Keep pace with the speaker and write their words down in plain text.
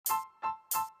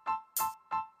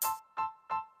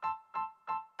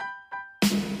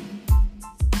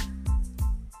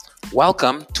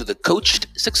Welcome to the Coached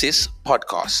Success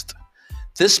Podcast.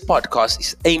 This podcast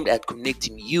is aimed at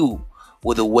connecting you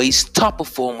with the ways top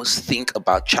performers think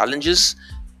about challenges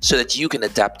so that you can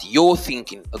adapt your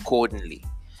thinking accordingly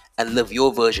and live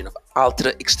your version of ultra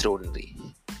extraordinary.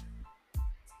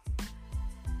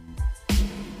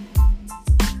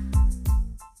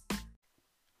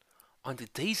 On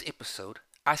today's episode,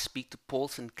 I speak to Paul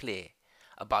Sinclair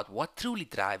about what truly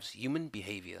drives human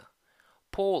behavior.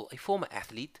 Paul, a former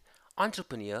athlete,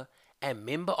 entrepreneur, and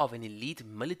member of an elite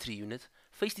military unit,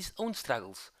 faced his own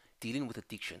struggles dealing with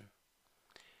addiction.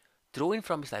 Drawing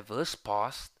from his diverse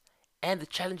past and the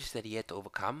challenges that he had to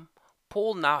overcome,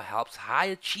 Paul now helps high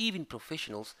achieving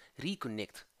professionals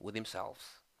reconnect with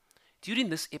themselves. During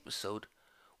this episode,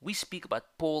 we speak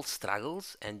about Paul's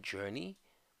struggles and journey,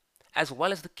 as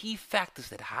well as the key factors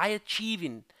that high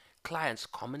achieving clients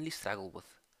commonly struggle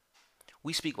with.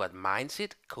 We speak about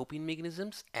mindset, coping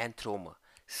mechanisms, and trauma.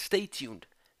 Stay tuned.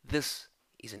 This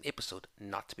is an episode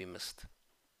not to be missed.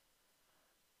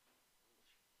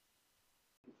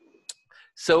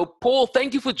 So, Paul,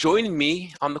 thank you for joining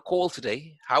me on the call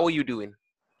today. How are you doing?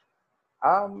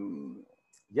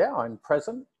 Yeah, I'm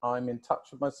present. I'm in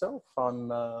touch with myself.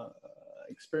 I'm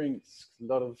experienced a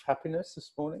lot of happiness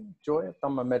this morning, joy. I've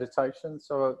done my meditation.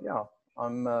 So, yeah,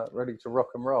 I'm ready to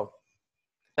rock and roll.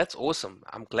 That's awesome.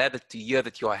 I'm glad to hear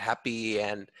that you are happy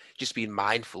and just being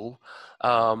mindful.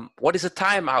 What is the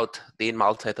time out there in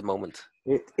Malta at the moment?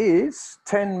 It is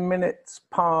 10 minutes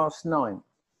past 9.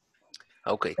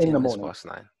 Okay, in 10 the minutes morning. past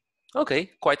 9. Okay,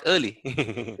 quite early.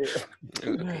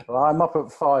 Okay. Well, I'm up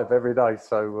at 5 every day.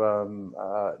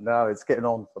 So now it's getting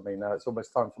on for me now. It's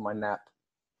almost time for my nap.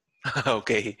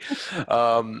 Okay.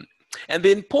 And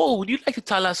then, Paul, would you like to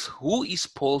tell us who is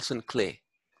Paul Sinclair?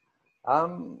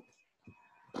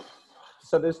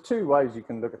 So there's two ways you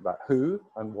can look at that: who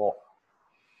and what.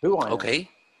 Who I am. Okay.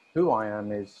 Who I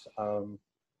am is I'm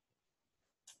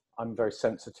very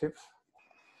sensitive.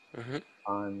 Mm-hmm.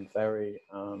 I'm very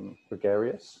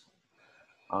gregarious.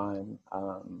 I'm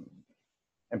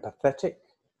empathetic.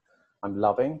 I'm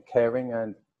loving, caring,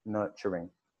 and nurturing.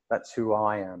 That's who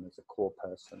I am as a core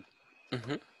person.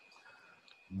 Mm-hmm.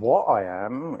 What I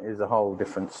am is a whole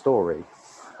different story.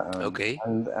 Okay.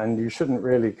 And you shouldn't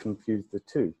really confuse the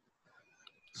two.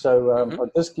 So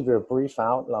I'll just give you a brief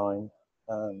outline.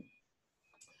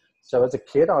 So as a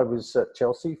kid, I was at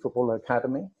Chelsea Football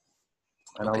Academy,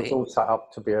 and I was all set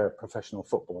up to be a professional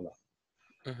footballer.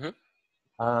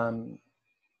 Mm-hmm.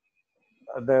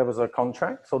 There was a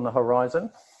contract on the horizon,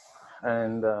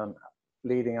 and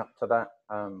leading up to that,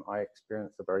 I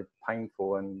experienced a very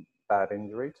painful and bad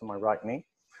injury to my right knee,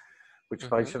 which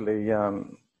basically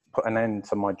put an end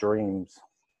to my dreams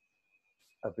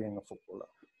of being a footballer.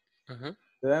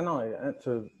 Then I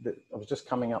was just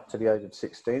coming up to the age of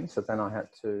 16, so then I had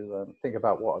to think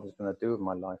about what I was going to do with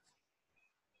my life.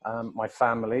 My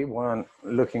family weren't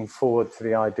looking forward to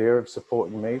the idea of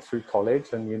supporting me through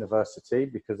college and university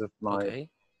because of my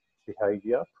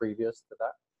behavior previous to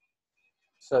that.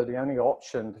 So the only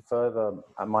option to further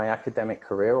my academic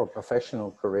career or professional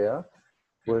career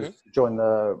was to join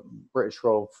the British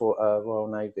Royal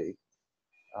Navy.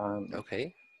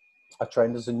 I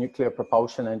trained as a nuclear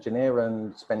propulsion engineer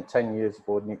and spent 10 years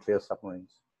aboard nuclear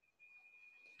submarines.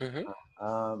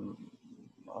 I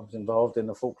was involved in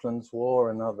the Falklands War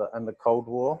and the Cold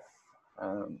War.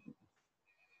 So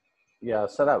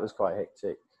that was quite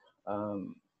hectic.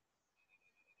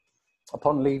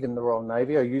 Upon leaving the Royal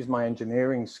Navy, I used my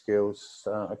engineering skills.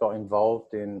 I got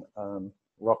involved in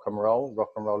rock and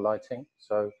roll lighting.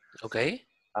 So I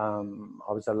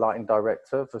was a lighting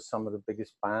director for some of the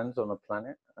biggest bands on the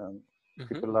planet.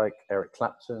 People like Eric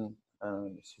Clapton,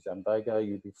 Suzanne Vega,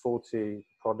 UB40,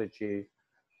 Prodigy,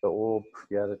 The Orb,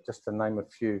 just to name a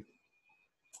few.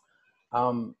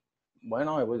 When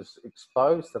I was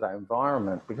exposed to that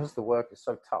environment, because the work is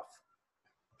so tough,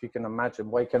 if you can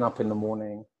imagine waking up in the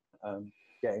morning,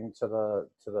 getting to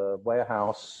the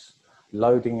warehouse,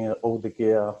 loading all the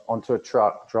gear onto a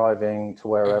truck, driving to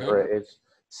wherever it is,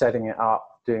 setting it up,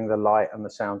 doing the light and the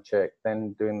sound check,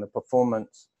 then doing the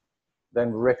performance,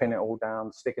 then ripping it all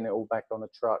down, sticking it all back on the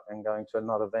truck and going to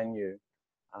another venue.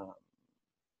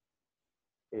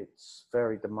 It's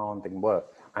very demanding work.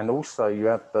 And also you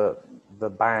have the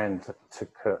band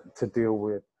to deal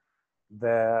with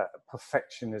their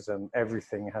perfectionism.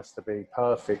 Everything has to be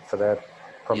perfect for their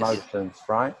promotions,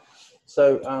 right?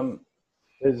 So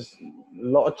there's a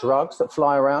lot of drugs that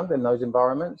fly around in those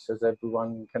environments, as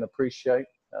everyone can appreciate.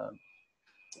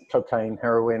 Cocaine,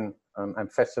 heroin,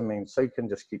 amphetamine, so you can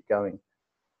just keep going.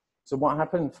 So what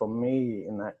happened for me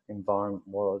in that environment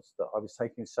was that I was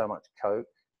taking so much coke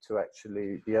to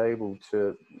actually be able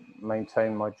to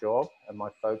maintain my job and my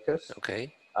focus.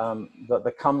 Okay. That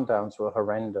the come downs were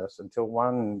horrendous until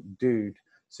one dude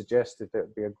suggested that it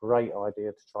would be a great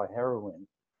idea to try heroin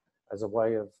as a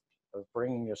way of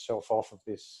bringing yourself off of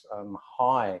this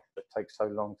high that takes so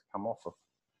long to come off of.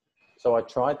 So I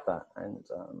tried that, and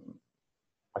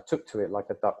I took to it like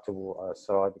a duck to water.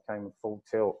 So I became a full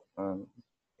tilt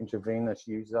intravenous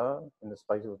user in the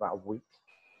space of about a week.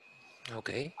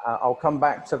 Okay. I'll come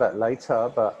back to that later,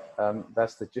 but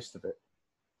that's the gist of it.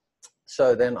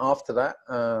 So then after that,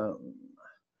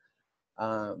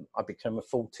 I became a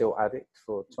full tilt addict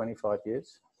for 25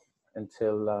 years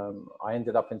until I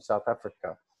ended up in South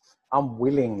Africa.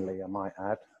 Unwillingly, I might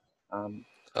add.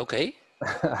 Okay.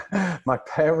 My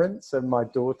parents and my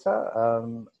daughter,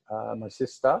 my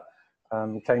sister,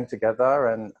 came together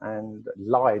and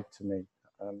lied to me.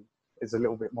 It's a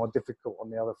little bit more difficult on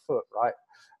the other foot, right?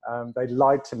 They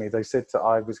lied to me. They said that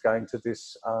I was going to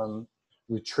this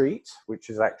retreat, which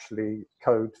is actually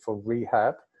code for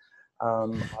rehab. I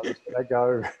was going to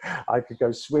go, I could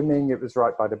go swimming. It was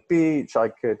right by the beach. I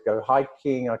could go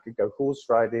hiking. I could go horse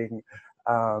riding.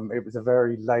 It was a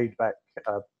very laid back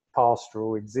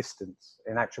pastoral existence.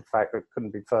 In actual fact, it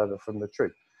couldn't be further from the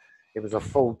truth. It was a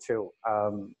full tilt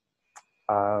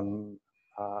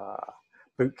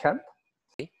boot camp.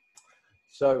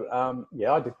 So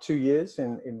yeah, I did 2 years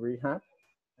in rehab,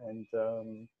 and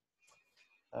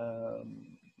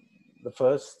the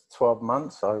first 12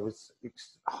 months I was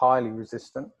highly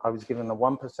resistant. I was given a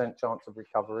 1% chance of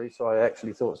recovery, so I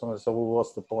actually thought to myself, well,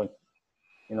 what's the point?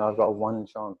 You know, I've got a 1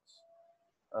 chance.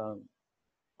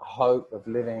 Hope of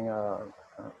living a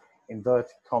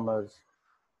inverted commas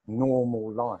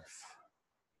normal life.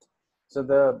 So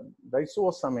they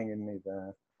saw something in me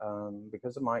there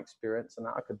because of my experience, and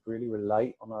that I could really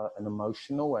relate on an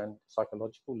emotional and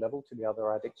psychological level to the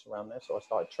other addicts around there. So I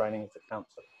started training as a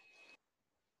counsellor.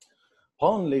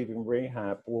 Upon leaving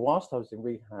rehab, well, whilst I was in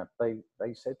rehab,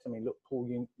 they said to me, look, Paul,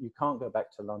 you can't go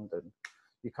back to London.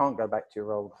 You can't go back to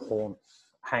your old haunts,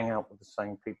 hang out with the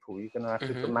same people. You're going to have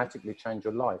to dramatically change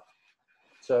your life.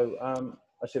 So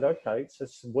I said, okay. So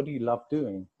what do you love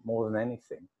doing more than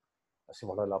anything? I said,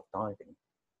 well, I love diving.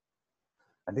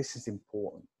 And this is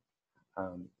important.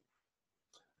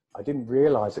 I didn't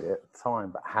realize it at the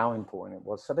time, but how important it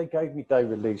was. So they gave me day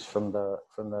release from the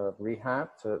rehab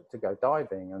to go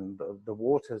diving, and the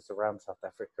waters around South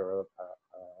Africa are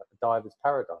a diver's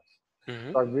paradise.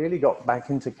 So I really got back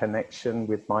into connection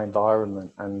with my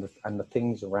environment and the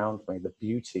things around me, the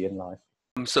beauty in life.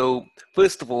 So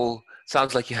first of all,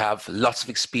 sounds like you have lots of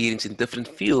experience in different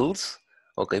fields.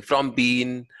 Okay, from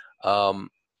being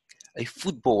a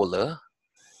footballer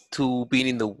to being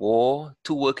in the war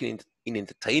to working in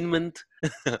entertainment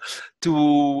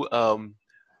to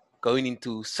going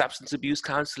into substance abuse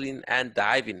counseling and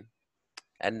diving.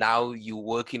 And now you're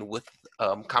working with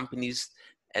companies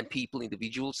and people,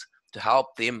 individuals, to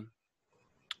help them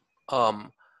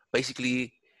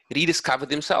basically rediscover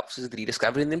themselves. Is it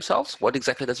rediscovering themselves? What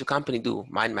exactly does your company do?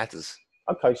 Mind Matters.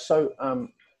 Okay, so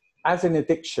as in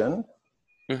addiction,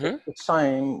 it's the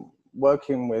same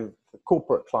working with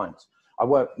corporate clients. I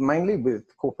work mainly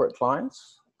with corporate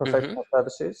clients, professional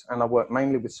services, and I work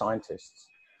mainly with scientists.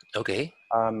 Okay.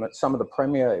 Some of the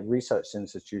premier research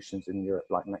institutions in Europe,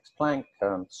 like Max Planck,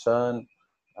 CERN,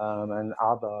 and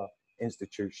other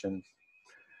institutions.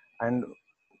 And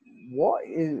what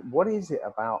is it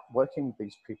about working with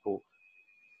these people?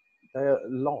 They're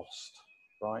lost,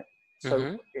 right?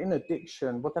 So in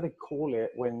addiction, what do they call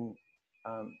it when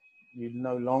you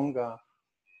no longer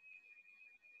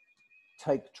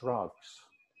take drugs?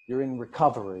 You're in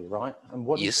recovery, right? And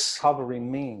what does recovery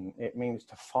mean? It means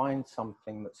to find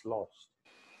something that's lost.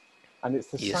 And it's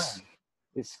the same.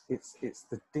 It's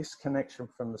the disconnection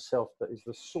from the self that is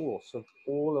the source of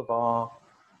all of our,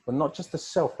 well, not just the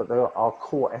self, but our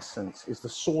core essence is the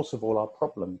source of all our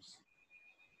problems.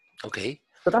 Okay.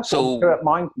 So that's what we do at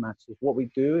Mind Matters. What we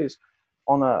do is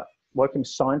working with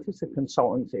scientists and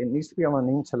consultants, it needs to be on an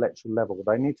intellectual level.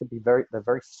 They need to be they're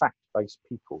very fact-based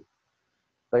people.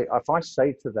 If I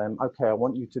say to them, okay, I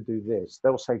want you to do this,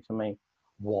 they'll say to me,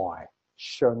 why?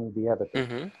 Show me the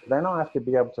evidence. Then I have to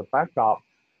be able to back up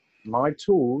my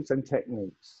tools and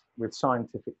techniques with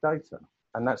scientific data.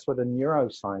 And that's where the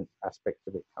neuroscience aspect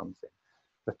of it comes in.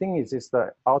 The thing is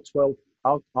that our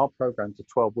programs are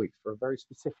 12 weeks for a very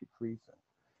specific reason.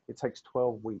 It takes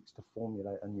 12 weeks to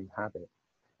formulate a new habit.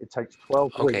 It takes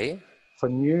 12 weeks for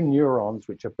new neurons,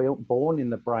 which are born in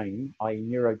the brain, i.e.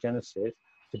 neurogenesis,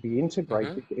 to be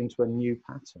integrated into a new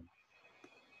pattern.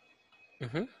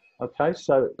 Okay,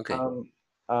 so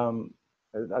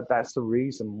that's the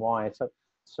reason why.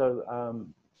 So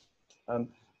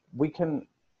We can,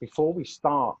 before we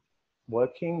start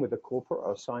working with a corporate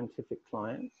or scientific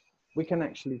client, we can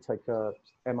actually take a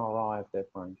MRI of their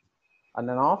brain. And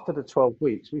then after the 12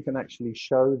 weeks, we can actually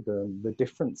show them the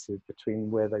differences between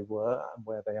where they were and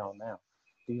where they are now.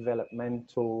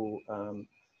 Developmental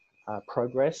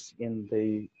progress in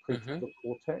the prefrontal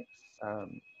cortex, a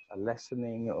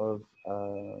lessening of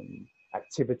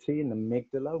activity in the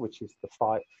amygdala, which is the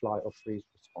fight, flight, or freeze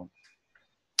response.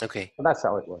 Okay. So that's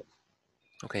how it works.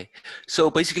 Okay. So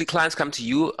basically, clients come to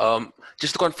you,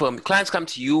 just to confirm, clients come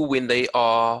to you when they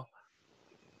are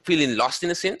feeling lost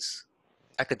in a sense,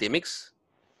 academics.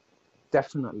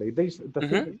 Definitely.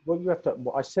 Thing, well, you have to,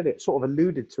 well, I said it, sort of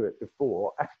alluded to it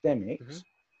before, academics,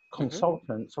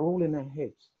 consultants are all in their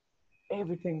heads.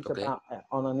 Everything's about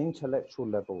on an intellectual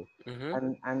level.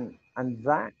 And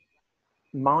that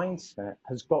mindset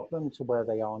has got them to where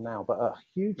they are now, but at a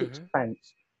huge expense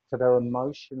to their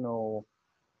emotional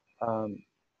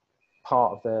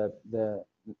part of their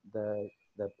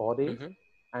body,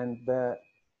 and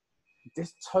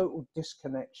this total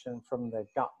disconnection from their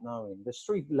gut knowing. There's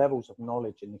 3 levels of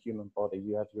knowledge in the human body.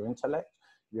 You have your intellect,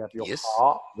 you have your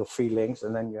heart, your feelings,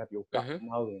 and then you have your gut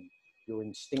knowing, your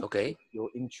instinct, your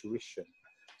intuition.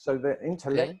 So the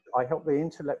intellect, I help the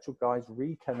intellectual guys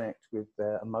reconnect with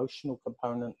their emotional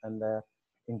component and their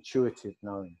intuitive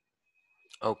knowing.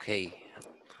 Okay.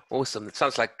 Awesome. It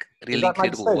sounds like really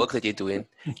incredible work that you're doing.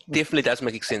 Definitely does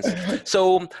make sense.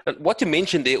 So what you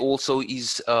mentioned there also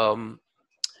is,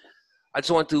 I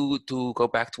just want to go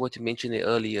back to what you mentioned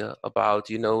earlier about,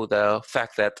 the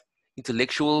fact that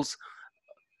intellectuals,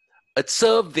 it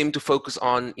served them to focus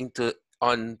on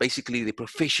basically the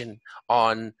profession,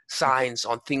 on science,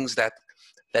 on things that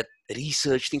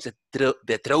research, things that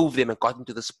drove them and got them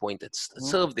to this point. It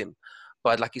served them.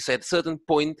 But like you said, at a certain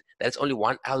point, that's only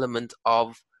one element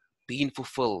of being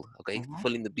fulfilled,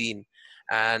 fulfilling the being.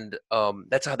 And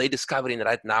that's how they're discovering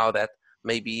right now that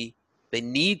maybe they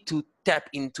need to tap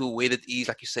into where it is,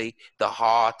 like you say, the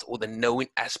heart or the knowing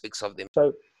aspects of them.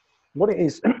 So what it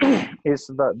is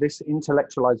that this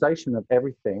intellectualization of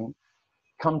everything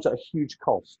comes at a huge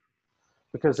cost,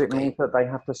 because it means that they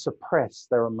have to suppress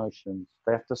their emotions.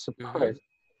 They have to suppress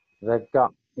their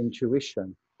gut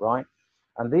intuition, right?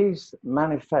 And these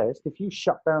manifest, if you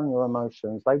shut down your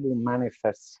emotions, they will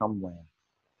manifest somewhere.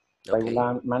 They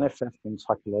will manifest in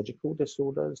psychological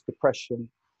disorders, depression,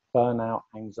 burnout,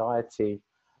 anxiety,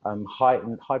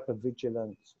 heightened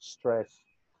hypervigilance, stress,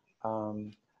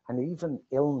 and even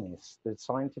illness. There's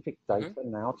scientific data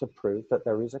now to prove that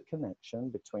there is a connection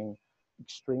between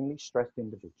extremely stressed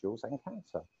individuals and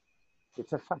cancer.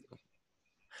 It's a fact.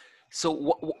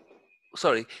 So,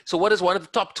 So what is one of the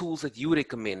top tools that you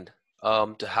recommend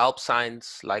to help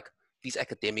science, like these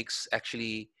academics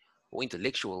actually, or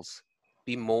intellectuals,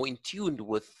 be more in tune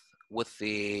with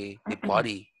the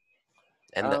body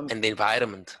and the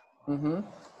environment? Good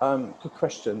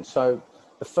question. So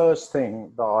the first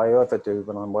thing that I ever do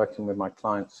when I'm working with my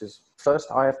clients is, first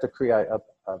I have to create a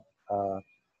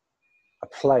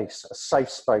place, a safe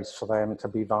space for them to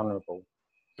be vulnerable.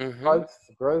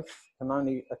 Growth can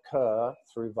only occur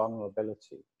through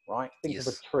vulnerability, right? Think of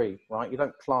a tree, right? You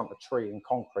don't plant a tree in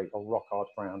concrete or rock hard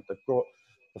ground. The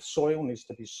soil needs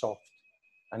to be soft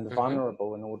and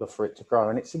vulnerable in order for it to grow.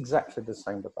 And it's exactly the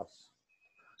same with us.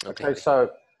 Okay, so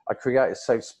I create a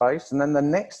safe space. And then the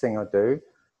next thing I do,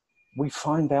 we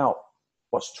find out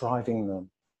what's driving them.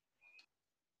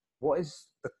 What is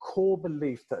the core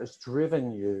belief that has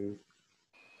driven you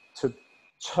to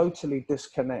totally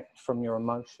disconnect from your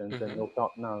emotions and your gut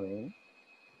knowing,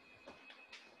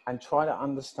 and try to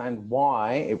understand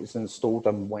why it was installed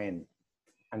and when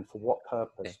and for what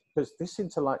purpose. Because this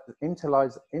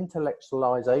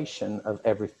intellectualization of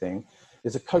everything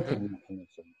is a coping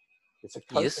mechanism. It's a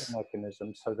coping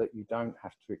mechanism so that you don't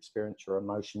have to experience your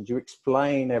emotions. You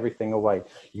explain everything away.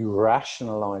 You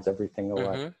rationalize everything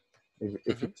away.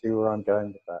 If you see where I'm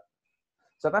going with that.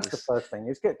 So that's the first thing,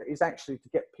 is actually to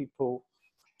get people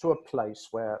to a place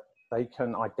where they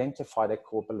can identify their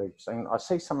core beliefs. And I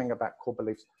say something about core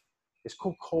beliefs. It's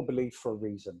called core belief for a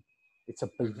reason. It's a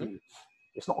belief.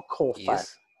 It's not a core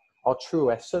fact. Our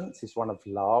true essence is one of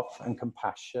love and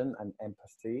compassion and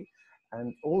empathy,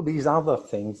 and all these other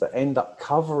things that end up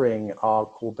covering our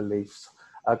core beliefs,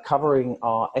 covering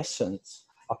our essence,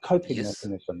 are coping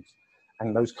mechanisms.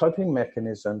 And those coping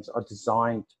mechanisms are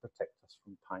designed to protect us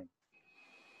from pain.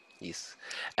 Yes.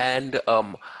 And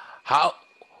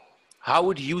how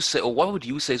would you say, or what would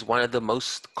you say is one of the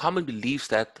most common beliefs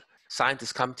that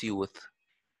scientists come to you with,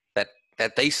 that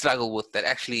they struggle with, that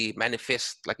actually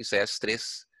manifest, like you say, as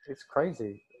stress? It's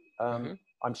crazy. I'm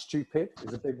stupid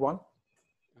is a big one,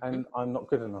 and I'm not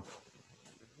good enough.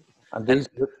 And And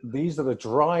these are the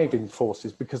driving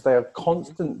forces, because they are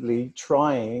constantly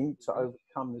trying to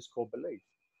overcome this core belief.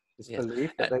 This yes,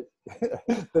 belief that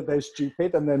that they're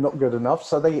stupid and they're not good enough,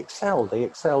 so they excel,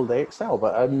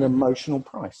 but at an emotional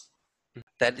price.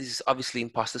 that is obviously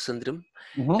imposter syndrome,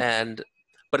 Mm-hmm. and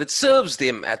but it serves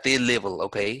them at their level.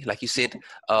 Okay, like you said,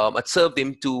 it served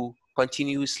them to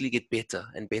continuously get better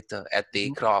and better at their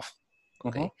craft. Mm-hmm.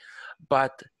 Okay,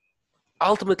 but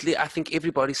ultimately, I think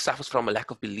everybody suffers from a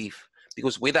lack of belief,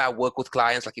 because whether I work with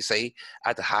clients, like you say,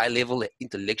 at a high level,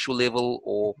 intellectual level,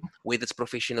 or whether it's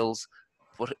professional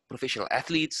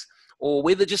athletes, or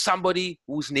whether just somebody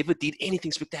who's never did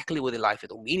anything spectacular with their life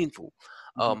or meaningful,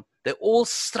 they all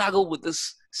struggle with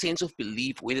this sense of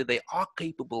belief, whether they are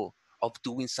capable of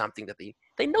doing something that they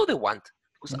know they want.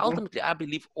 Because Mm-hmm. ultimately, I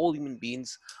believe all human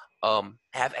beings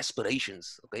have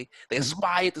aspirations. Okay, they Mm-hmm.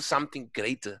 aspire to something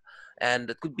greater, and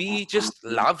it could be just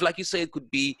love, like you say. It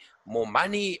could be more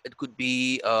money. It could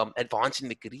be advancing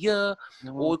the career,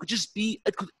 or it could just be.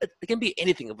 It can be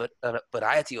anything, a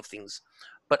variety of things.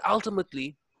 But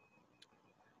ultimately,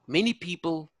 many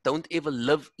people don't ever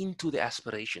live into their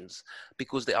aspirations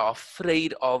because they are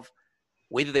afraid of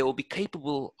whether they will be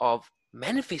capable of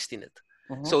manifesting it.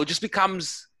 Mm-hmm. So it just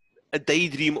becomes a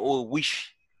daydream or a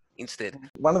wish instead.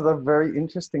 One of the very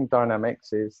interesting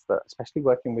dynamics is that, especially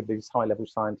working with these high-level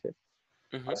scientists,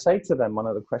 I say to them, one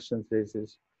of the questions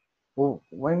is, well,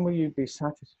 when will you be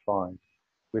satisfied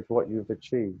with what you've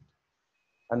achieved?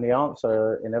 And the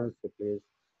answer inevitably is,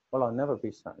 well, I'll never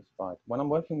be satisfied. When I'm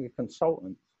working with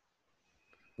consultants,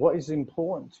 what is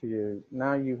important to you?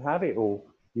 Now you have it all.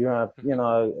 You have,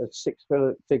 a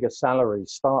six-figure salary,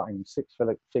 starting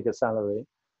six-figure salary.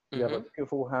 You have a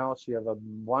beautiful house. You have a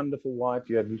wonderful wife.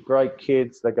 You have great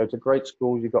kids. They go to great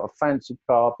schools. You've got a fancy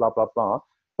car, blah, blah, blah.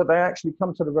 But they actually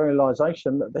come to the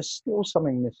realization that there's still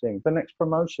something missing. The next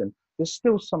promotion, there's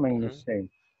still something missing.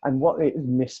 And what is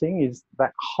missing is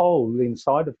that hole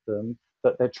inside of them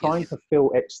that they're trying to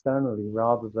fill externally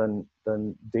rather than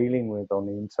dealing with on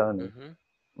the internal.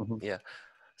 Yeah.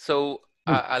 So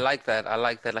I like that. I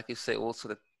like that. Like you say, also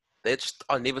that they just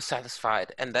are never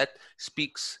satisfied, and that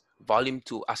speaks volume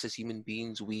to us as human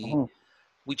beings. We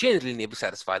generally never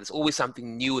satisfied. There's always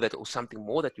something new or something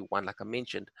more that you want. Like I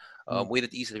mentioned, whether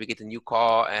it is that we get a new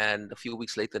car and a few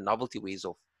weeks later novelty wears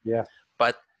off. Yeah.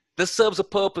 But this serves a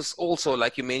purpose also,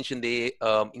 like you mentioned there,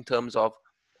 in terms of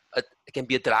it can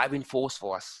be a driving force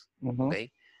for us.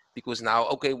 Okay, because now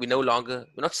we're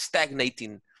not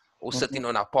stagnating or sitting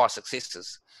on our past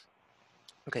successes.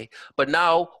 Okay, but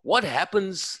now what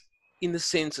happens in the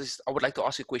sense is, I would like to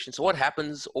ask you a question. So what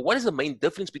happens, or what is the main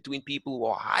difference between people who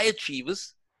are high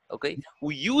achievers,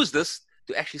 who use this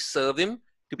to actually serve them,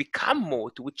 to become more,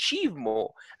 to achieve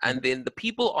more, and then the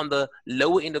people on the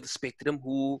lower end of the spectrum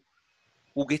who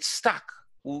get stuck,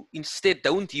 who instead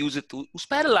don't use it, who's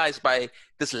paralyzed by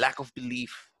this lack of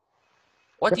belief?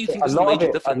 What do you think is the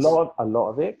major difference? A lot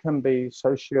of it can be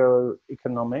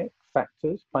socio-economic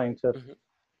factors playing to,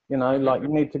 like you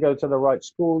need to go to the right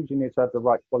schools, you need to have the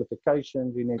right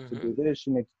qualifications, you need to do this,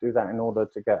 you need to do that in order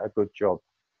to get a good job,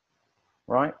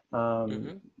 right?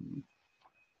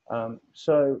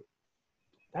 So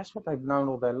that's what they've known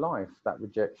all their life, that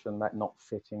rejection, that not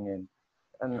fitting in.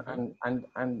 And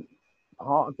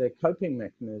part of their coping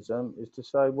mechanism is to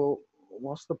say, well,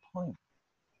 what's the point?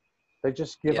 They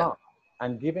just give up.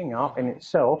 And giving up in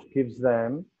itself gives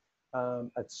them a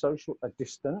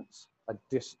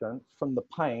distance from the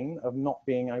pain of not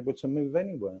being able to move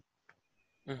anywhere.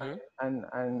 And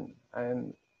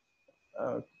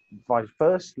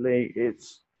firstly,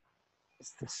 it's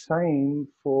the same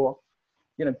for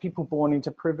people born into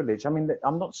privilege. I mean,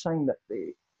 I'm not saying that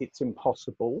it's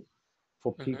impossible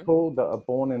for people that are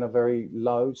born in a very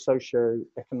low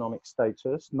socio-economic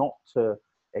status not to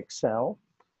excel,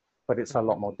 but it's a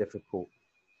lot more difficult.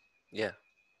 Yeah.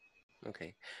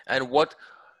 Okay. And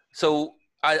so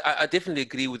I definitely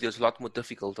agree with you. It's a lot more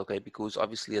difficult, okay, because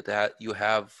obviously that you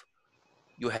have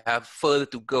further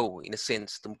to go, in a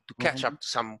sense, to catch up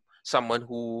to someone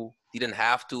who didn't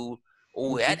have to, or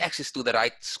who had access to the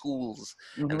right schools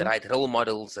and the right role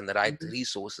models and the right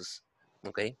resources.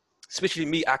 Okay. Especially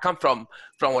me, I come from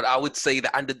what I would say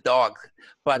the underdog,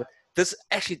 but this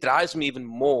actually drives me even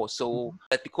more. So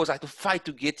that because I have to fight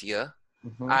to get here,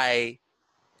 I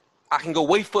can go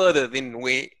way further than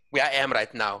where I am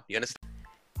right now. You understand?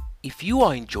 If you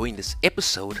are enjoying this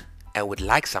episode and would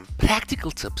like some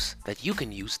practical tips that you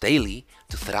can use daily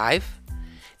to thrive,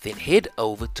 then head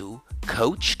over to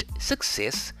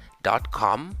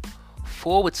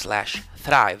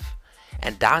coachedsuccess.com/thrive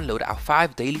and download our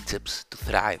 5 daily tips to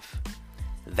thrive.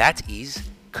 That is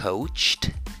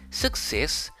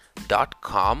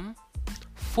coachedsuccess.com/thrive.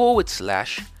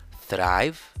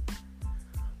 /thrive.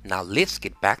 Now let's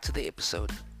get back to the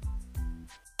episode.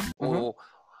 Mm-hmm. Or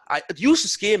it used to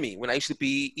scare me when I used to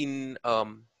be in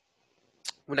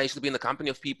when I used to be in the company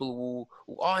of people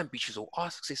who are ambitious or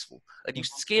are successful. It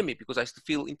used to scare me because I used to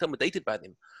feel intimidated by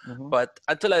them. Mm-hmm. But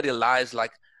until I realized,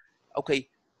 like, okay,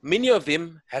 many of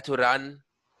them had to run,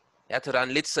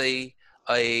 let's say,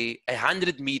 a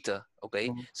 100 meter. Okay,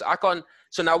 Mm-hmm. so I can't.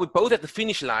 So now we both at the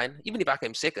finish line. Even if I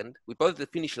came second, we both at the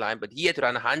finish line. But he had to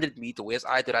run 100 meter, whereas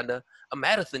I had to run a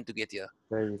marathon to get here.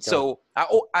 There you go. So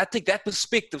I take that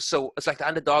perspective. So it's like the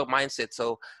underdog mindset.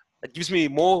 So it gives me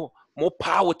more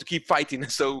power to keep fighting.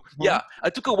 So yeah, I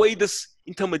took away this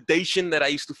intimidation that I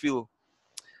used to feel.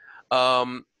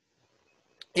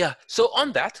 Yeah. So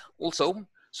on that also,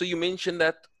 so you mentioned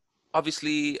that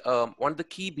obviously one of the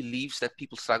key beliefs that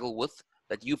people struggle with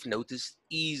that you've noticed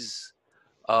is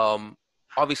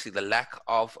obviously the lack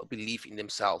of belief in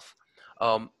themselves.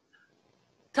 Um,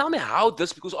 Tell me how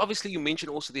this, because obviously you mentioned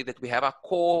also there that we have our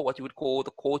core, what you would call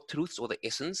the core truths or the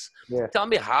essence. Yeah. Tell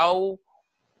me how,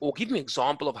 or give me an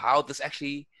example of how this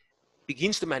actually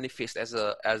begins to manifest as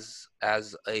a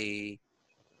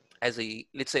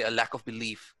let's say a lack of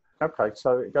belief Okay,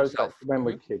 so it goes back yourself. to when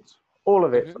we're Mm-hmm. kids. All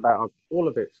of it's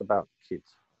Mm-hmm. about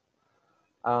kids.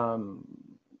 Um,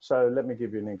 so let me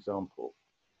give you an example.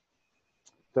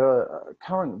 The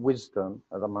current wisdom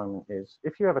at the moment is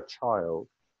if you have a child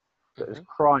that is Mm-hmm.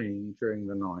 crying during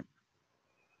the night,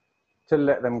 to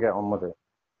let them get on with it.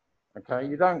 Okay,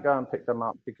 Mm-hmm. you don't go and pick them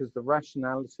up because the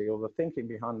rationality or the thinking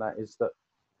behind that is that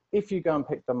if you go and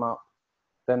pick them up,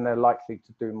 then they're likely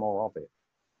to do more of it.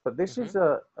 But this Mm-hmm. is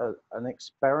an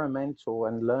experimental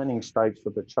and learning stage for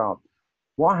the child.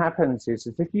 What happens is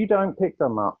if you don't pick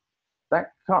them up,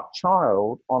 that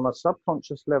child on a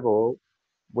subconscious level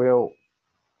will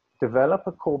develop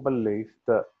a core belief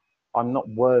that I'm not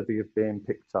worthy of being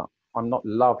picked up. I'm not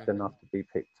loved Mm-hmm. enough to be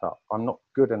picked up. I'm not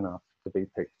good enough to be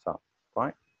picked up,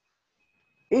 right?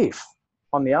 If,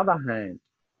 on the other hand,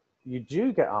 you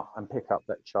do get up and pick up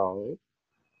that child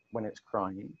when it's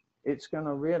crying, it's going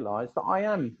to realize that I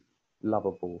am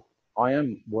lovable. I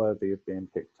am worthy of being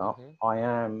picked up. Mm-hmm. I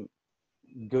am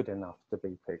good enough to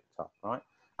be picked up, right?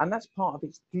 And that's part of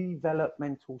its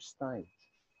developmental stage.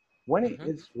 Mm-hmm.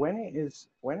 When it is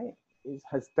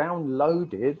has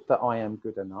downloaded that I am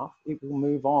good enough, it will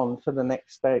move on to the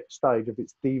next stage of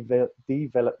its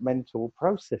developmental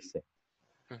processing,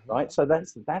 Mm-hmm. right? So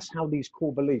that's how these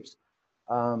core beliefs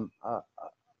um, are,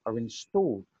 are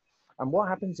installed. And what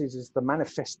happens is the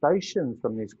manifestation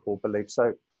from these core beliefs.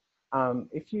 So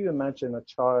if you imagine a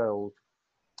child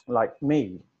like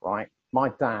me, right? My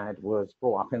dad was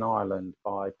brought up in Ireland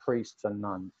by priests and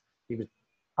nuns. He was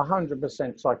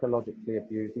 100% psychologically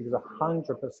abused. He was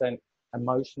 100%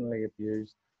 emotionally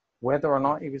abused. Whether or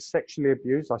not he was sexually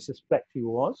abused, I suspect he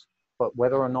was, but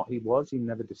whether or Mm-hmm. not he was, he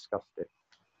never discussed it,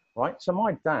 right? So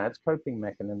my dad's coping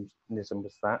mechanism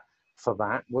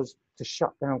was to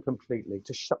shut down completely,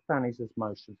 to shut down his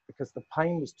emotions because the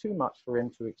pain was too much for him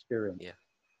to experience. Yeah.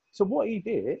 So what he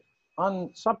did,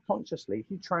 subconsciously,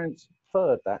 he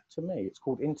transferred that to me. It's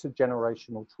called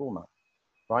intergenerational trauma,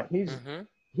 right? Mm-hmm.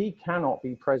 He cannot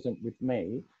be present with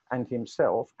me and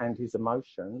himself and his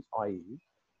emotions, i.e.,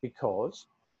 because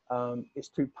it's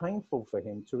too painful for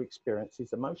him to experience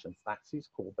his emotions. That's his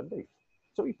core belief.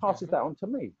 So he passes Mm-hmm. that on to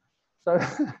me.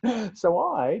 So, so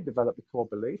I developed the core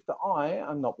belief that I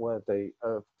am not worthy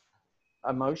of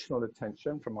emotional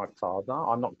attention from my father.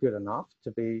 I'm not good enough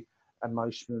to be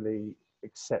emotionally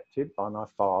accepted by my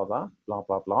father, blah,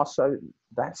 blah, blah. So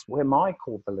that's where my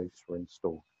core beliefs were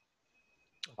installed.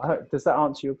 Okay. Does that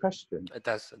answer your question?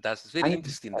 That's very And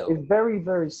interesting though. it's very,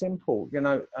 very simple.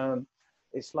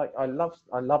 It's like I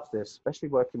love this, especially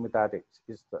working with addicts,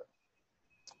 is that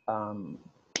um,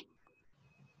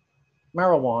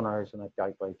 marijuana isn't a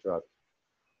gateway drug.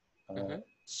 Uh, Mm-hmm.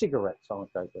 Cigarettes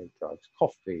aren't gateway drugs.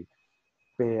 Coffee,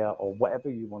 beer, or whatever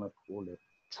you want to call it,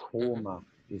 Mm-hmm. trauma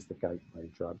is the gateway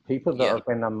drug. People that Yeah. have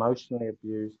been emotionally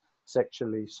abused,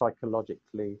 sexually,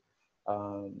 psychologically,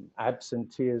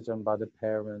 absenteeism by the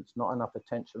parents, not enough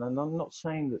attention. And I'm not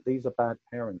saying that these are bad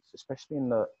parents, especially in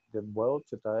the world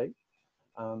today.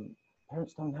 Um,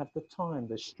 Parents don't have the time.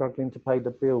 They're struggling to pay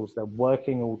the bills. They're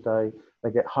working all day. They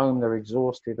get home, they're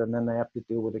exhausted, and then they have to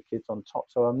deal with the kids on top.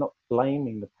 So I'm not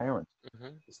blaming the parents.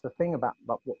 Mm-hmm. It's the thing about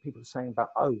like, what people are saying about,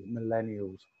 oh,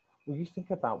 millennials. Well, you think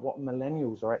about what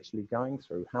millennials are actually going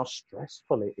through, how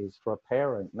stressful it is for a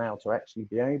parent now to actually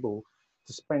be able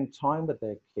to spend time with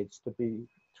their kids, to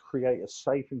create a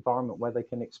safe environment where they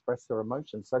can express their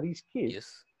emotions. So these kids,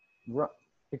 Yes.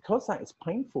 because that is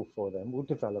painful for them, will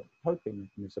develop coping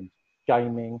mechanisms,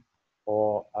 gaming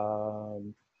or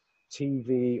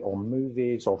TV or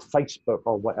movies or Facebook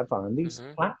or whatever. And these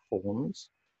platforms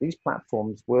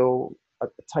will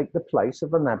take the place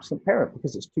of an absent parent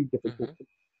because it's too difficult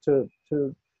to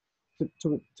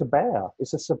bear.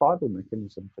 It's a survival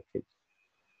mechanism for kids.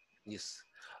 Yes.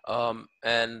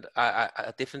 And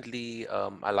I definitely,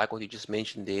 I like what you just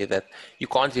mentioned there, that you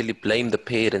can't really blame the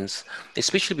parents,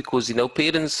 especially because, you know,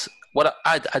 parents, what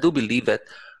I do believe that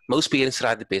most parents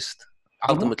try the best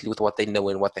ultimately with what they know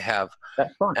and what they have.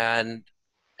 That's right.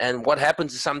 And what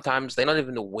happens is sometimes they're not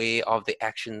even aware of their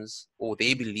actions or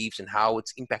their beliefs and how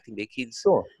it's impacting their kids.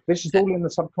 Sure. This is all in the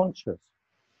subconscious.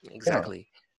 Exactly.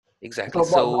 Yeah. Exactly. But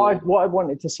So what I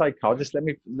wanted to say, Carl, just let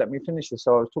me finish this.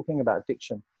 So I was talking about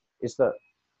addiction, is that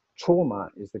trauma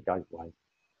is the gateway.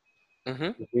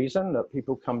 The reason that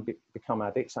people become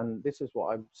addicts, and this is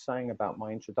what I'm saying about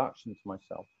my introduction to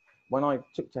myself. When I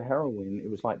took to heroin, it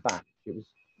was like that. It was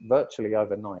virtually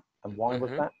overnight. And why was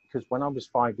that? Because when I was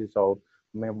 5 years old,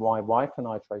 my wife and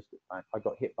I traced it back. I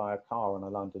got hit by a car on a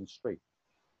London street.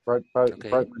 Broke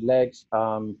my legs,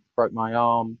 broke my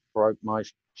arm, broke my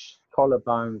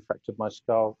collarbone, fractured my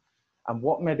skull. And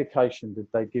what medication did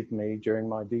they give me during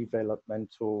my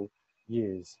developmental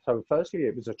years? So firstly,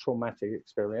 it was a traumatic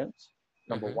experience,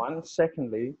 number one.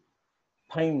 Secondly,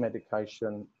 pain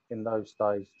medication in those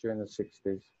days during the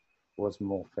 60s was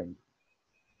morphine.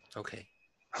 okay.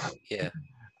 Yeah.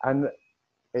 And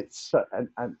it's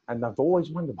and I've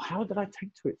always wondered, how did I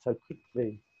take to it so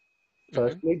quickly?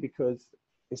 Firstly, because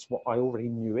it's what I already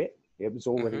knew it. It was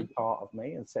already part of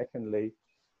me. And secondly,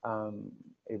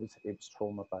 it was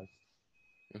trauma based.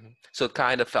 So it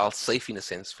kind of felt safe in a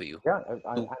sense for you. Yeah,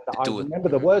 To I do it. remember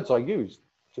the words I used.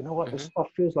 Do you know what? This stuff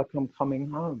feels like I'm coming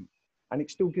home. And it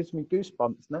still gives me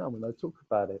goosebumps now when I talk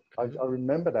about it. I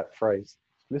remember that phrase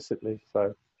explicitly.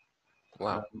 So,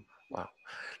 Wow. Wow.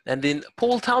 And then,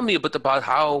 Paul, tell me a bit about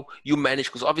how you managed,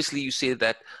 because obviously you said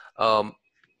that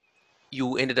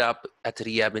you ended up at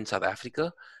rehab in South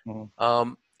Africa.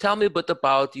 Tell me a bit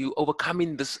about you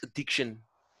overcoming this addiction,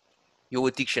 your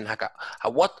addiction, Haka.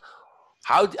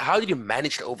 How did you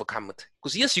manage to overcome it?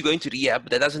 Because yes, you're going to rehab,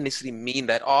 but that doesn't necessarily mean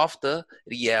that after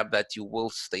rehab that you will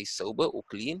stay sober or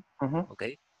clean.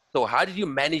 Okay. So how did you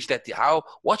manage that?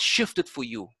 What shifted for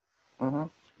you?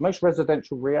 Most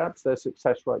residential rehabs, their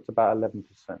success rate's about 11%.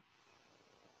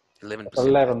 11%.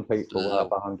 11 people out of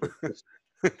 100.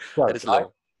 That is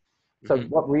low. So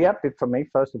what rehab did for me,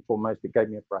 first and foremost, it gave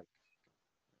me a break.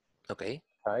 Okay.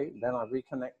 Then I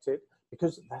reconnected,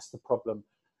 because that's the problem.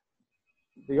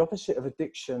 The opposite of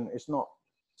addiction is not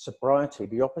sobriety.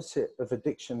 The opposite of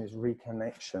addiction is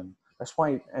reconnection. That's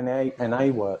why NA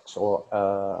works, or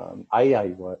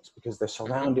AA works, because they're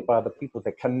surrounded by other people.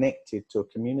 They're connected to a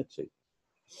community.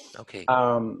 Okay.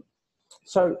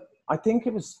 So I think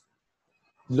it was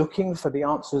looking for the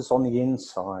answers on the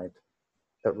inside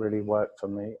that really worked for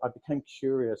me. I became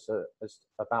curious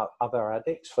about other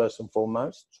addicts, first and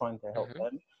foremost, trying to help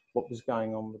them, what was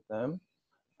going on with them.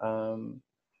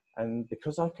 And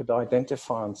because I could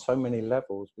identify on so many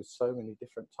levels with so many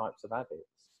different types of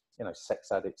addicts, you know,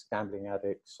 sex addicts, gambling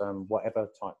addicts, whatever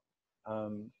type,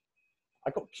 I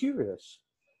got curious.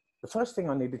 The first thing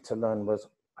I needed to learn was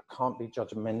I can't be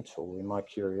judgmental in my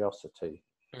curiosity.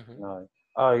 You know,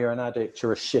 oh, you're an addict,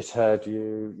 you're a shithead,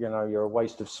 you know, you're a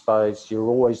waste of space, you're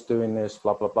always doing this,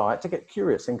 blah, blah, blah. I had to get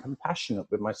curious and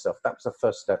compassionate with myself. That was the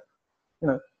first step. You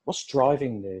know, what's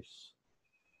driving this?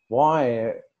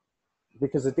 Why?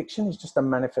 Because addiction is just a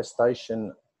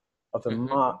manifestation of a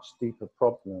much deeper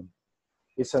problem.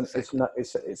 It's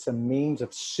a means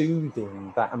of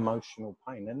soothing that emotional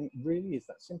pain. And it really is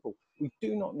that simple. We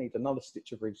do not need another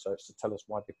stitch of research to tell us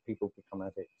why people become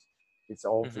addicts. It's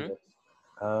obvious.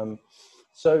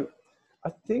 So I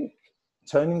think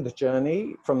turning the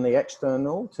journey from the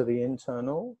external to the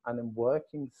internal, and then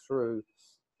working through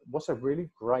what's a really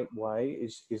great way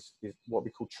is what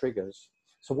we call triggers.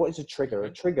 So what is a trigger? A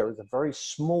trigger is a very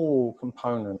small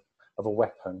component of a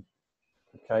weapon.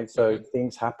 Okay, so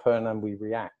things happen and we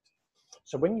react.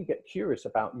 So when you get curious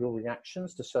about your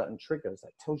reactions to certain triggers,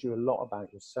 that tells you a lot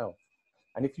about yourself.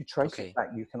 And if you trace it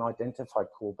back, you can identify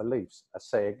core beliefs. I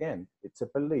say again, it's a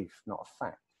belief, not a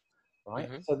fact, right?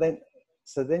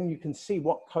 So then you can see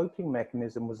what coping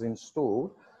mechanism was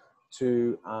installed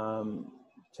to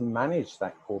manage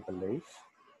that core belief.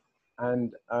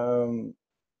 And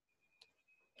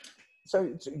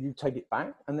so you take it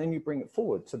back and then you bring it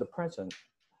forward to the present.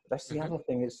 That's the other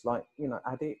thing, is like, you know,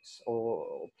 addicts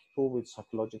or people with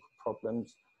psychological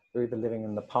problems, they're either living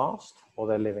in the past or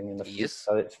they're living in the future.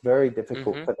 So it's very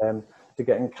difficult for them to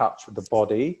get in touch with the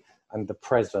body and the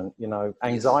present. You know,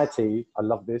 anxiety, I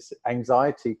love this,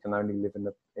 anxiety can only live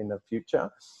in the future.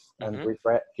 and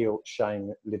regret, guilt,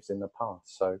 shame lives in the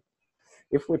past. So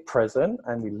if we're present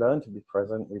and we learn to be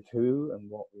present with who and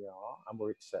what we are, and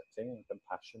we're accepting and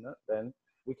compassionate, then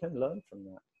we can learn from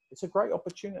that. It's a great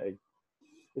opportunity.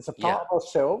 It's a part of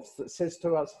ourselves that says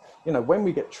to us, you know, when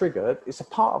we get triggered, it's a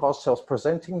part of ourselves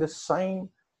presenting the same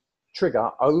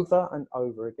trigger over and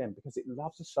over again because it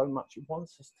loves us so much. It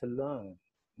wants us to learn.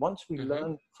 Once we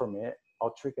learn from it,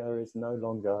 our trigger is no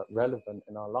longer relevant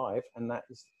in our life, and that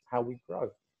is how we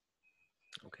grow.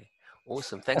 Okay,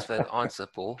 awesome. Thanks for that answer,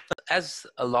 Paul. As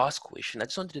a last question, I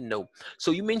just wanted to know.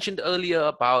 So you mentioned earlier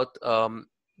about,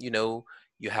 you know,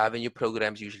 you have in your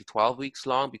programs usually 12 weeks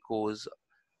long because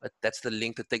that's the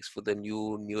length it takes for the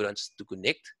new neurons to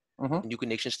connect, new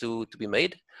connections to be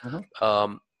made. Do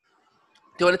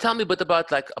you want to tell me a bit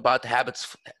about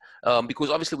habits? Because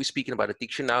obviously we're speaking about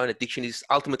addiction now, and addiction is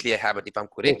ultimately a habit, if I'm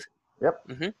correct. Yep.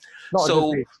 Not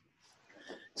a disease.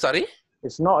 Sorry?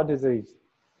 It's not a disease.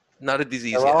 Not a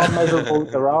disease.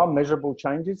 There are measurable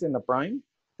changes in the brain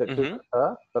that do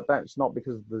occur, but that's not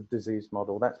because of the disease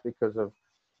model. That's because of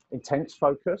intense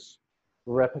focus,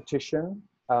 repetition,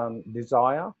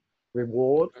 desire,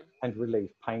 reward, and relief,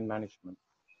 pain management.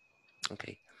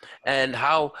 Okay. And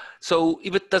how, so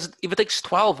if it takes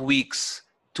 12 weeks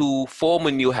to form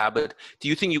a new habit, do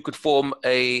you think you could form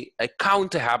a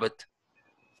counter habit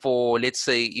for, let's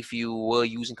say, if you were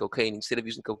using cocaine, instead of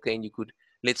using cocaine, you could,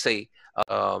 let's say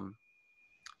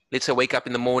wake up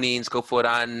in the mornings, go for a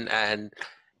run and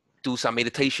do some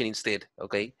meditation instead.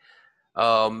 Okay.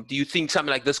 Do you think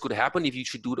something like this could happen if you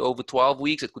should do it over 12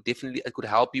 weeks? It could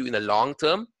help you in the long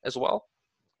term as well?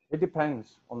 It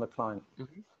depends on the client.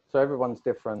 So everyone's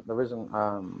different. There isn't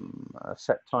a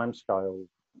set time scale.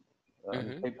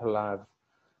 People have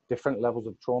different levels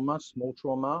of trauma, small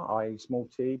trauma, i.e. small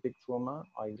t, big trauma,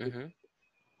 i.e.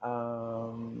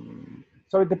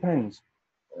 So it depends.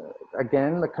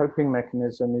 Again, the coping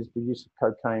mechanism is the use of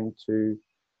cocaine to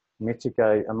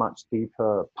mitigate a much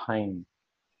deeper pain.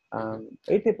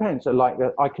 It depends. So like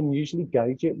I can usually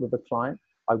gauge it with a client.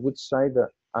 I would say that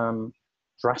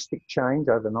drastic change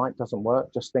overnight doesn't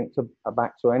work. Just think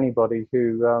back to anybody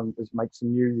who makes a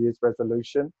New Year's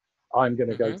resolution. I'm going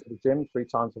to go to the gym 3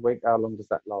 times a week. How long does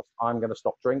that last? I'm going to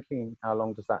stop drinking. How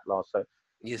long does that last? So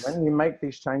when you make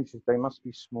these changes, they must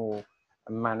be small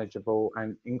and manageable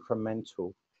and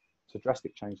incremental. So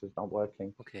drastic changes not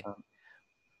working.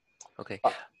 Okay.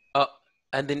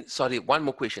 And then, sorry, one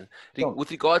more question.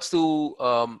 With regards to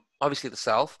obviously the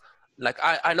self, like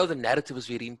I know the narrative is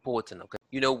very important. Okay,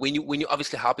 you know, when you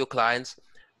obviously help your clients,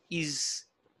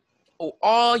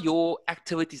 are your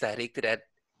activities directed at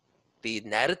the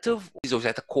narrative? Is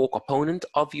that a core component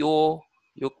of your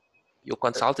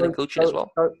consulting and coaching as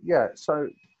well? So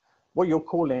what you're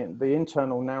calling the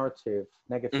internal narrative,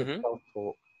 negative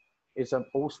self-talk, is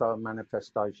also a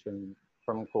manifestation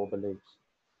from core beliefs.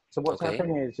 So what's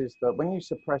happening is that when you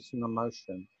suppress an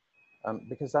emotion,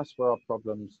 because that's where our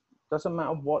problems, doesn't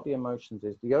matter what the emotions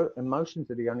is, the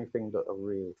emotions are the only thing that are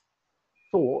real.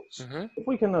 Thoughts, if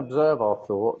we can observe our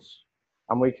thoughts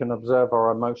and we can observe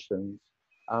our emotions,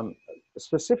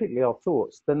 specifically our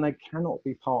thoughts, then they cannot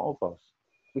be part of us.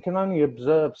 We can only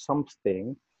observe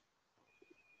something,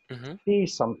 see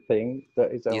something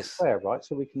that is elsewhere, right?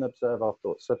 So we can observe our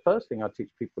thoughts. So first thing I teach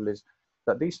people is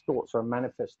that these thoughts are a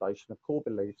manifestation of core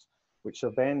beliefs, which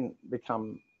have then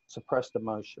become suppressed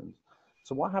emotions.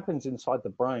 So what happens inside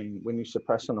the brain when you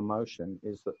suppress an emotion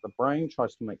is that the brain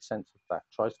tries to make sense of that,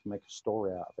 tries to make a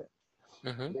story out of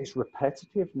it. These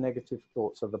repetitive negative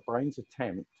thoughts are the brain's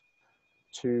attempt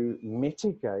to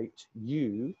mitigate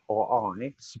you or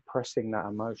I suppressing that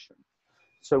emotion.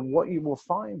 So what you will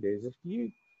find is if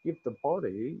you give the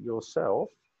body, yourself,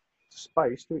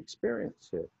 space to experience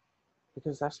it,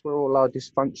 because that's where all our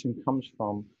dysfunction comes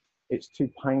from. It's too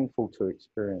painful to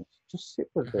experience. Just sit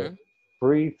with it,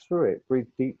 breathe through it, breathe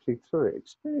deeply through it,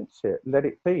 experience it, let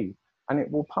it be, and it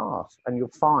will pass. And you'll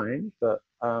find that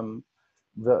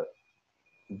that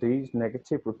these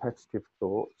negative repetitive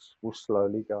thoughts will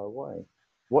slowly go away.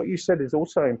 What you said is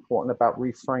also important about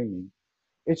reframing.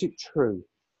 Is it true?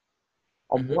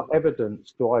 On what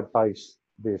evidence do I base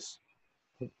this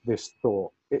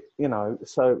thought?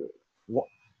 So what?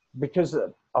 Because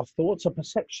our thoughts are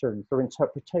perceptions, they're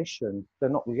interpretations, they're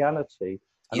not reality.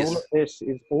 And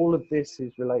all of this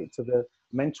is related to the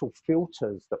mental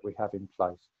filters that we have in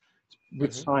place.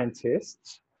 With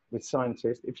scientists,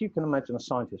 if you can imagine a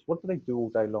scientist, what do they do all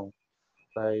day long?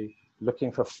 They're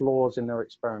looking for flaws in their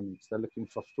experiments. They're looking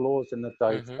for flaws in the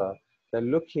data. They're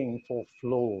looking for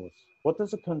flaws. What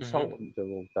does a consultant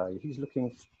do all day? He's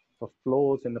looking for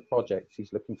flaws in the project.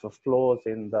 He's looking for flaws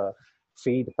in the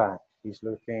feedback. He's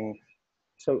looking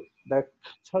So they're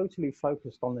totally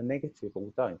focused on the negative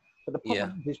all day. But the Yeah.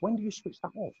 problem is, when do you switch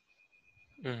that off?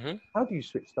 Mm-hmm. How do you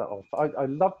switch that off? I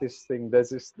love this thing. There's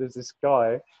this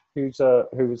guy who's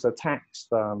a tax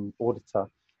auditor,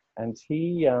 and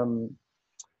he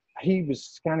was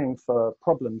scanning for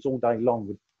problems all day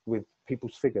long with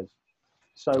people's figures.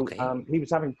 So Okay. he was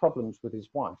having problems with his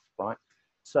wife, right?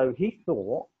 So he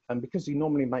thought, and because he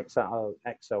normally makes out an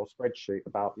Excel spreadsheet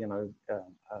about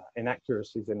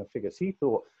inaccuracies in the figures, he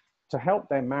thought to help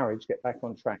their marriage get back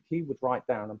on track, he would write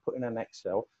down and put in an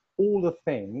Excel all the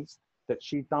things that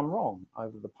she'd done wrong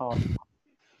over the past.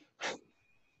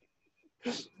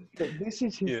 But this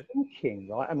is his Yeah. thinking,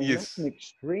 right? I mean, Yes. that's an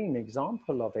extreme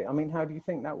example of it. I mean, how do you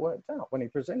think that worked out when he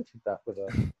presented that with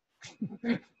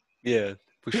her? Yeah,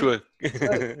 for sure.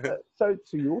 So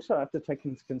you also have to take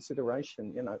into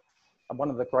consideration, one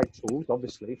of the great tools,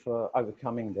 obviously, for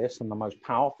overcoming this, and the most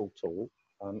powerful tool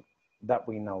that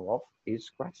we know of is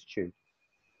gratitude.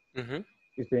 Mm-hmm.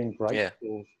 Is being Yeah.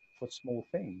 grateful for small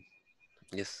things,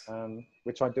 Yes.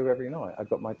 which I do every night. I've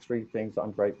got my 3 things that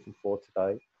I'm grateful for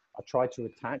today. I try to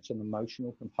attach an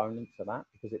emotional component to that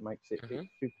because it makes it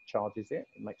supercharges it.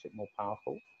 It makes it more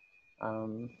powerful.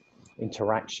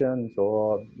 Interactions,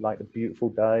 or like a beautiful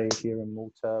day here in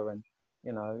Malta, and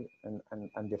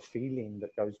and the feeling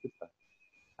that goes with that,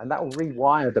 and that will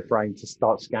rewire the brain to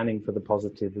start scanning for the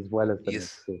positive as well as the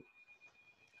Yes. negative.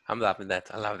 I'm loving that.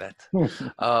 I love that.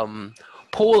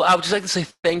 Paul, I would just like to say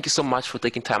thank you so much for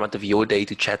taking time out of your day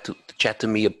to chat to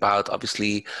me about,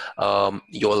 obviously,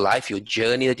 your life, your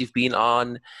journey that you've been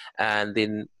on, and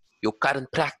then your current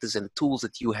practice and the tools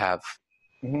that you have.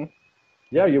 Mm-hmm.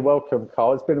 Yeah, you're welcome,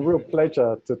 Carl. It's been a real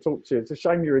pleasure to talk to you. It's a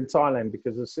shame you're in Thailand,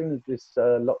 because as soon as this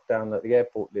lockdown at the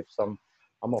airport lifts, I'm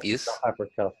off to South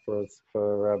Africa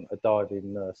for a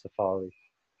diving safari.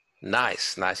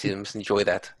 Nice. You must enjoy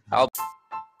that.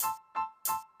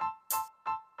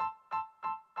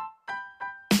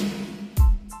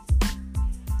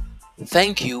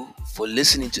 Thank you for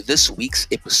listening to this week's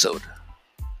episode.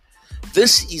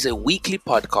 This is a weekly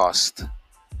podcast,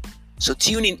 so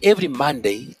tune in every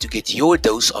Monday to get your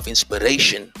dose of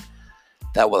inspiration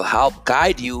that will help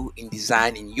guide you in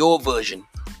designing your version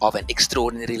of an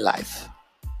extraordinary life.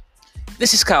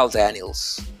 This is Kyle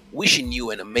Daniels, wishing you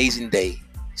an amazing day.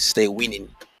 Stay winning.